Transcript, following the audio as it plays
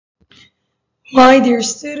My dear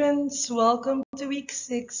students, welcome to week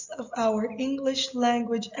 6 of our English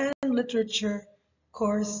Language and Literature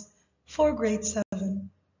course for grade 7.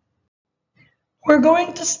 We're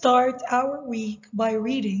going to start our week by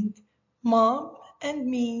reading Mom and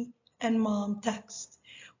Me and Mom text.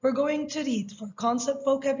 We're going to read for concept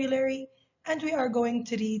vocabulary and we are going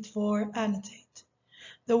to read for annotate.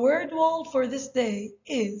 The word wall for this day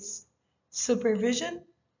is supervision,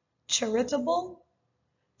 charitable,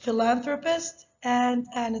 philanthropist, and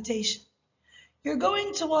annotation. You're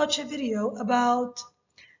going to watch a video about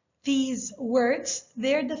these words,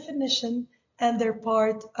 their definition, and their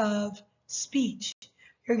part of speech.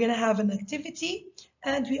 You're going to have an activity,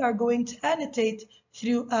 and we are going to annotate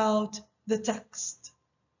throughout the text.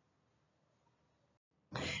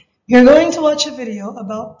 You're going to watch a video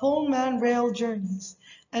about Pullman rail journeys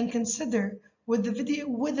and consider whether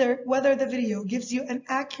the video gives you an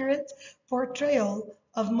accurate portrayal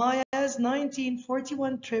of Maya's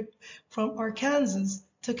 1941 trip from Arkansas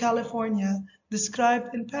to California,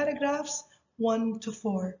 described in paragraphs 1 to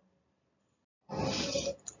 4.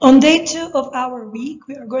 On day 2 of our week,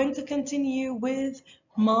 we are going to continue with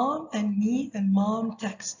Mom and Me and Mom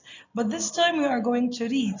text. But this time we are going to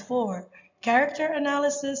read for character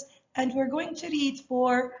analysis and we're going to read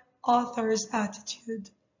for author's attitude.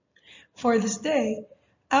 For this day,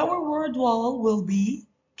 our word wall will be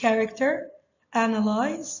character,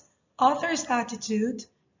 analyze, author's attitude,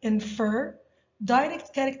 infer,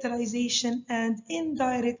 direct characterization, and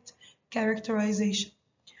indirect characterization.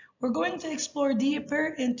 We're going to explore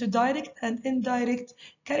deeper into direct and indirect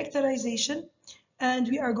characterization, and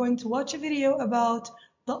we are going to watch a video about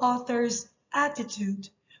the author's attitude.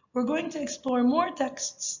 We're going to explore more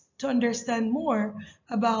texts to understand more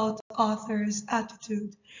about author's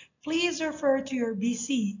attitude. Please refer to your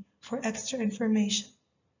BC for extra information.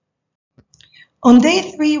 On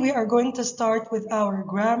day 3, we are going to start with our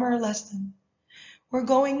grammar lesson. We're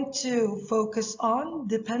going to focus on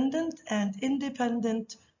dependent and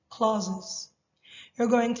independent clauses. You're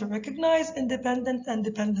going to recognize independent and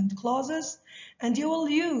dependent clauses, and you will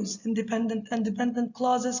use independent and dependent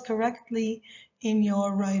clauses correctly in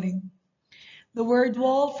your writing. The word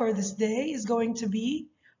wall for this day is going to be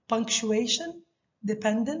punctuation,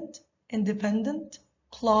 dependent, independent,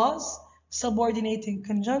 clause, subordinating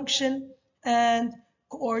conjunction, and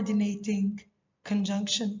coordinating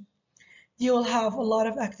conjunction. You will have a lot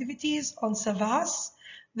of activities on Savas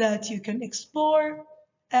that you can explore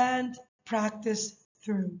and practice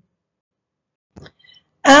through.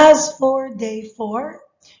 As for day 4,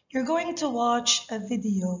 you're going to watch a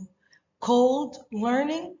video called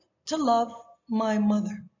Learning to Love My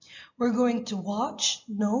Mother. We're going to watch,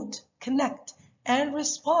 note, connect, and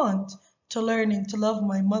respond to Learning to Love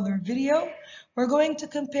My Mother video. We're going to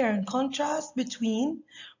compare and contrast between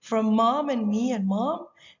From Mom and Me and Mom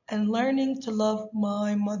and Learning to Love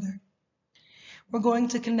My Mother. We're going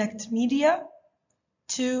to connect media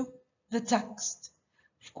to the text.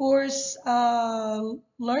 Of course,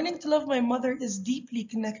 Learning to Love My Mother is deeply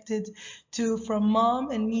connected to From Mom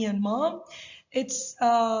and Me and Mom. It's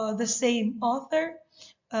the same author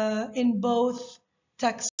in both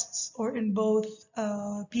texts or in both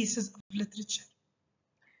pieces of literature.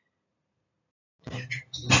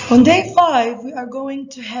 On day 5, we are going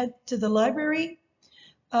to head to the library.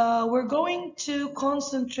 We're going to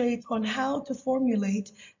concentrate on how to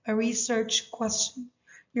formulate a research question.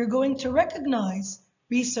 You're going to recognize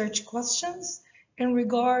research questions in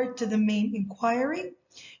regard to the main inquiry.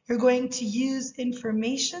 You're going to use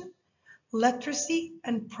information, literacy,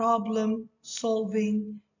 and problem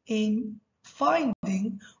solving in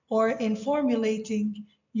finding or in formulating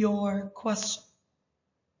your question.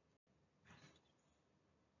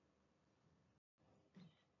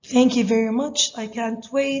 Thank you very much. I can't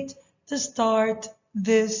wait to start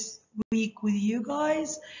this week with you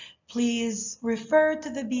guys. Please refer to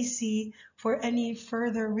the BC for any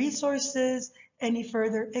further resources, any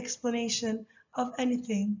further explanation of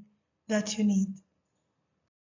anything that you need.